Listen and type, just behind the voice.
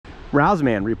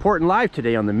Rowzman reporting live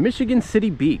today on the Michigan City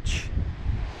beach.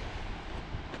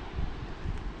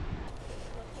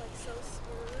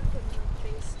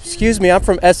 Excuse me, I'm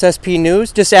from SSP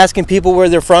News. Just asking people where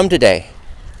they're from today.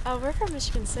 Oh, we're from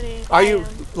Michigan City. Are you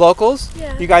locals?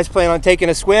 Yeah. You guys plan on taking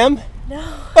a swim? No.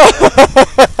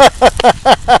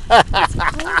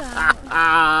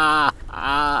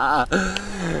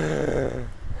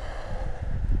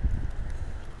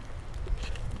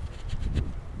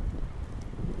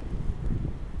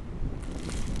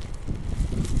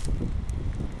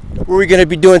 Were we going to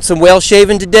be doing some whale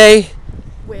shaving today?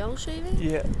 Whale shaving?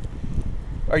 Yeah.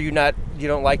 Are you not, you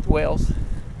don't like whales?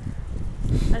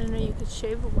 I didn't know you could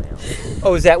shave a whale.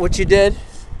 Oh, is that what you did?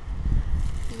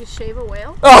 You could shave a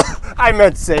whale? Oh, I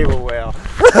meant save a whale.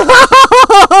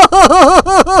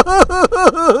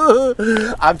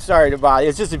 I'm sorry to bother you.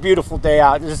 It's just a beautiful day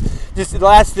out. Just the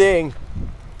last thing.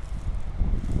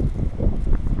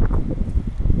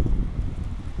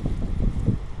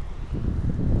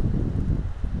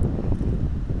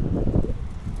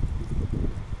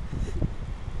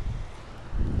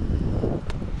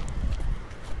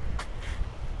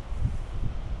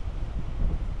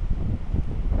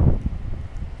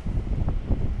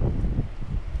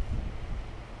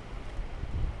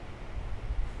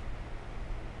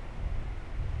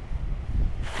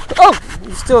 Oh,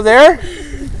 you still there?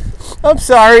 I'm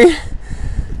sorry.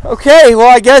 Okay, well,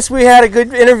 I guess we had a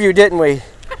good interview, didn't we?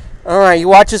 All right, you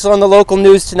watch us on the local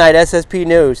news tonight, SSP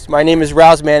News. My name is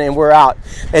Rowzman, and we're out.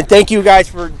 And thank you guys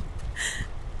for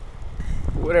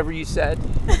whatever you said.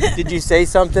 Did you say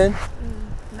something?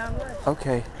 No good.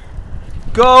 Okay.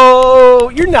 Go!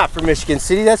 You're not from Michigan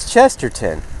City. That's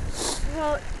Chesterton.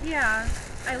 Well, yeah.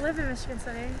 I live in Michigan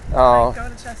City. Oh. I go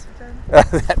to Chesterton.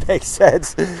 That makes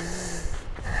sense.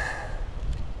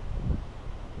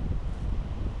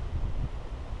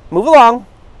 Move along.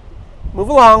 Move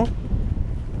along.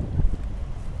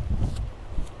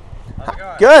 How's it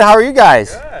going? Good. How are you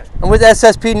guys? Good. I'm with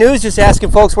SSP News, just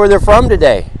asking folks where they're from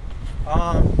today.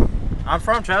 I'm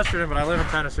from Chesterton, but I live in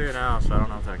Tennessee now, so I don't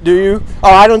know if that Do you? Oh,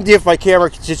 I don't know if my camera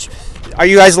can just... Are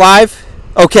you guys live?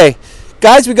 Okay.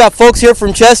 Guys, we got folks here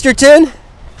from Chesterton.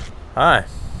 Hi.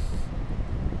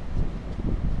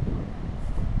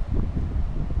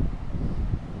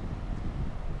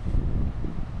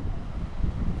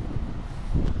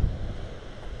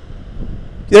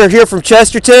 They're here from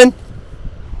Chesterton.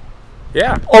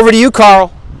 Yeah. Over to you,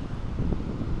 Carl.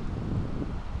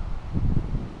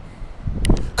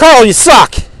 Carl, you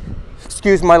suck.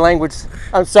 Excuse my language.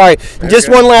 I'm sorry. Just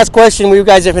one last question. You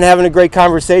guys have been having a great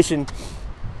conversation.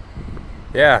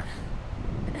 Yeah.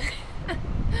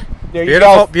 There you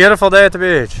go. Beautiful day at the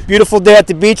beach. Beautiful day at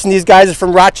the beach, and these guys are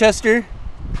from Rochester?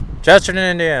 Chesterton,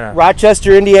 Indiana.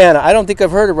 Rochester, Indiana. I don't think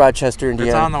I've heard of Rochester,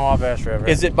 Indiana. It's on the Wabash River.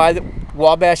 Is it by the...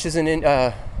 Wabash is in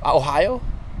Ohio?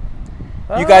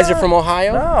 You guys are from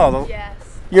Ohio? No. Yes.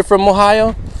 You're from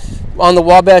Ohio? On the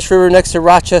Wabash River next to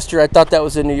Rochester. I thought that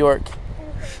was in New York.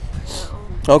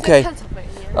 No. Okay.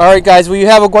 Pennsylvania. All right, guys. Well, you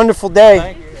have a wonderful day.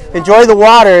 Thank you. Enjoy the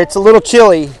water. It's a little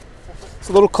chilly. It's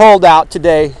a little cold out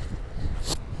today.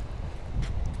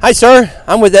 Hi, sir.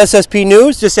 I'm with SSP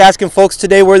News. Just asking folks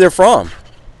today where they're from.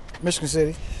 Michigan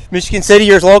City. Michigan City,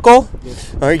 you're local?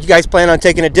 Yes. All right, you guys plan on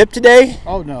taking a dip today?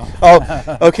 Oh no.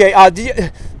 Oh, okay. Do you...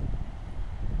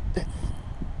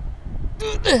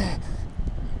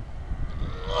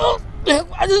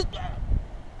 I just...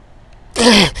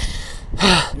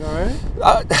 You alright?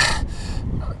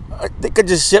 I think I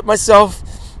just shit myself.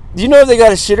 Do you know if they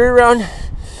got a shitter around?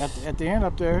 At the end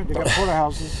up there, they got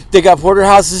porterhouses. They got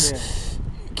porterhouses?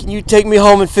 Yeah. Can you take me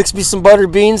home and fix me some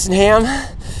buttered beans and ham?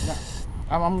 No,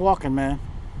 I'm walking, man.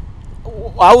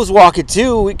 I was walking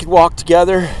too. We could walk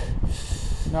together.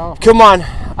 No. Come on.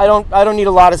 I don't need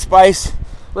a lot of spice.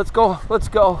 Let's go. Let's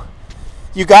go.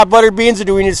 You got buttered beans, or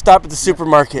do we need to stop at the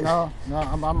supermarket? No,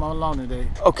 I'm alone today.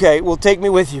 Okay, well, take me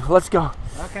with you. Let's go.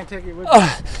 I can't take you with me.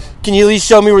 Can you at least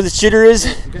show me where the shitter is?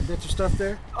 You got your stuff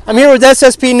there? I'm here with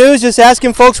SSP News, just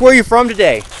asking folks where you're from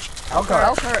today.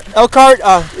 Elkhart.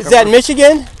 Is that in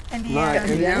Michigan?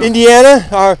 Indiana. Indiana?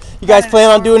 Are you guys plan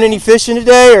on doing any fishing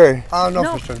today, or?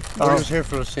 No fishing. We're just here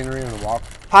for the scenery and the walk.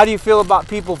 How do you feel about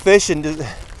people fishing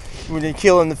when they're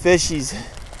killing the fishies?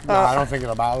 No, I don't think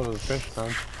it'll bother the fish,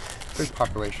 man. Fish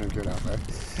population is good out there.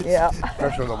 Yeah.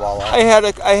 Especially the walleye.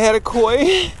 I had a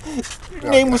koi. Her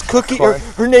name was Cookie. Koi.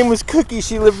 Her name was Cookie.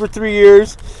 She lived for 3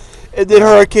 years. And then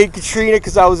Hurricane Katrina,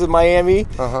 because I was in Miami.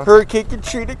 Hurricane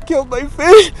Katrina killed my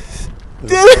fish.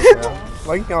 Yeah.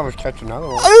 Well, you can always catch another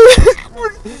one.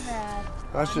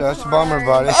 That's a bummer,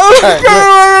 buddy.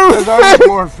 Oh, There's always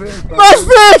more fish. my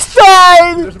fish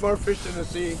died. There's more fish in the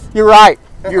sea. You're right.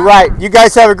 You're right. You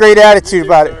guys have a great attitude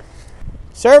about it.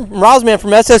 Sir, I'm Rowzman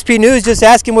from SSP News, just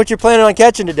asking what you're planning on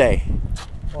catching today.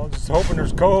 Well, just hoping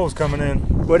there's cohos coming in.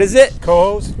 What is it?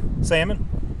 Cohos, salmon.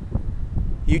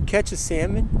 You'd catch a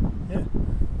salmon? Yeah.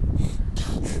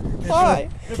 Why?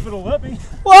 If it'll let me.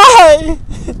 Why?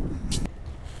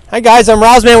 Hi guys, I'm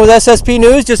Rowzman with SSP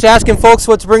News, just asking folks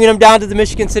what's bringing them down to the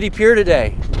Michigan City Pier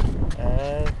today.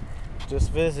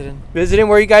 Just visiting. Visiting,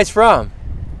 where are you guys from?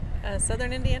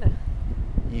 Southern Indiana.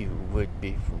 You would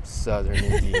be from Southern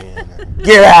Indiana.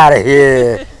 Get out of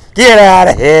here! Get out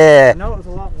of here! No, it's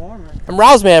a lot warmer. I'm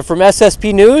Rowzman from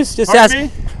SSP News. Just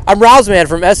asking. I'm Rowzman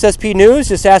from SSP News.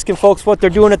 Just asking folks what they're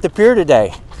doing at the pier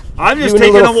today. I'm just Doing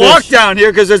a taking a little walk fish. down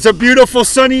here because it's a beautiful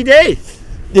sunny day.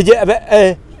 Did you?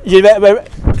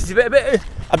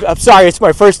 I'm sorry. It's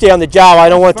my first day on the job. I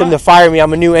don't want them to fire me.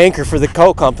 I'm a new anchor for the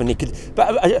coal company.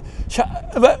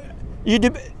 You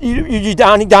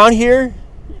down here?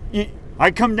 I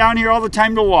come down here all the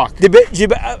time to walk. You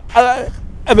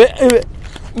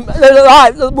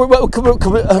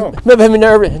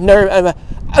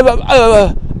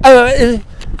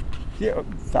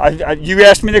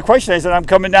asked me the question. I said, I'm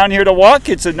coming down here to walk.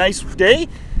 It's a nice day.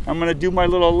 I'm going to do my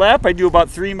little lap. I do about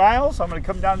 3 miles. I'm going to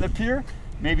come down the pier,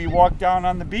 maybe walk down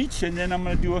on the beach, and then I'm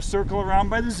going to do a circle around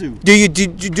by the zoo.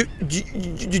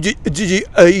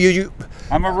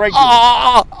 I'm a regular.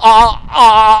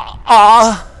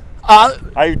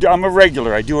 I'm a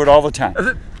regular. I do it all the time.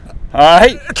 All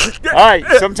right. All right.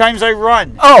 Sometimes I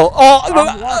run.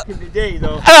 I'm walking today,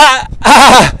 though.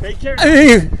 Take care.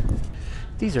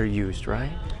 These are used,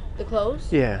 right? The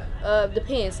clothes? Yeah.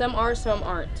 Depends. Some are, some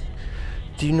aren't.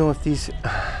 Do you know if these? Do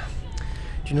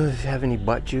you know if they have any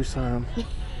butt juice on them?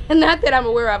 Not that I'm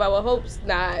aware of. I would hope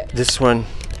not. This one.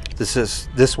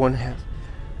 This one has.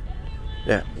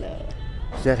 Yeah. No,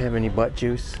 Does that have any butt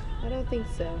juice? I don't think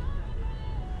so.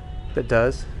 It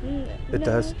does. It no.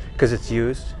 does, because it's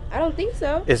used. I don't think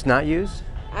so. It's not used.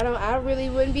 I really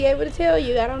wouldn't be able to tell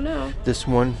you. I don't know. This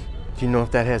one. Do you know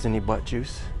if that has any butt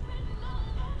juice?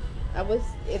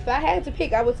 If I had to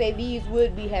pick, I would say these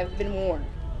have been worn.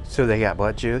 So they got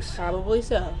butt juice. Probably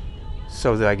so.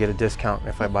 So do I get a discount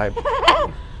if I buy?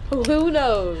 Who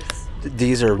knows?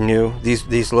 These are new.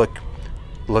 These look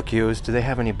used. Do they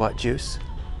have any butt juice?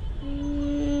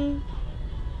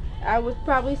 I would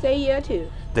probably say yeah too.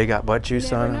 They got butt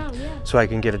juice on them, yeah. so I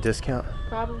can get a discount.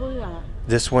 Probably not.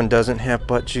 This one doesn't have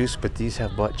butt juice, but these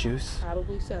have butt juice.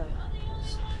 Probably so.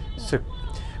 So,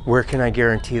 where can I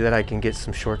guarantee that I can get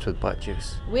some shorts with butt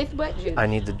juice? With butt juice. I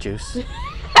need the juice.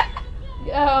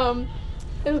 I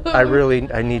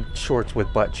I need shorts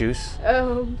with butt juice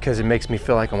because it makes me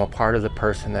feel like I'm a part of the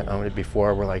person that owned it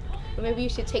before. We're like, maybe you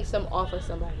should take some off of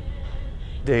somebody.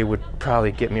 they would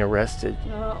probably get me arrested.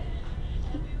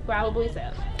 Probably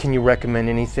so. Can you recommend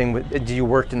anything? Did you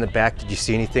worked in the back? Did you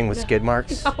see anything with skid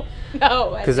marks?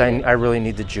 No. Because I really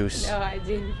need the juice. No, I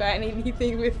didn't find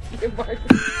anything with skid marks.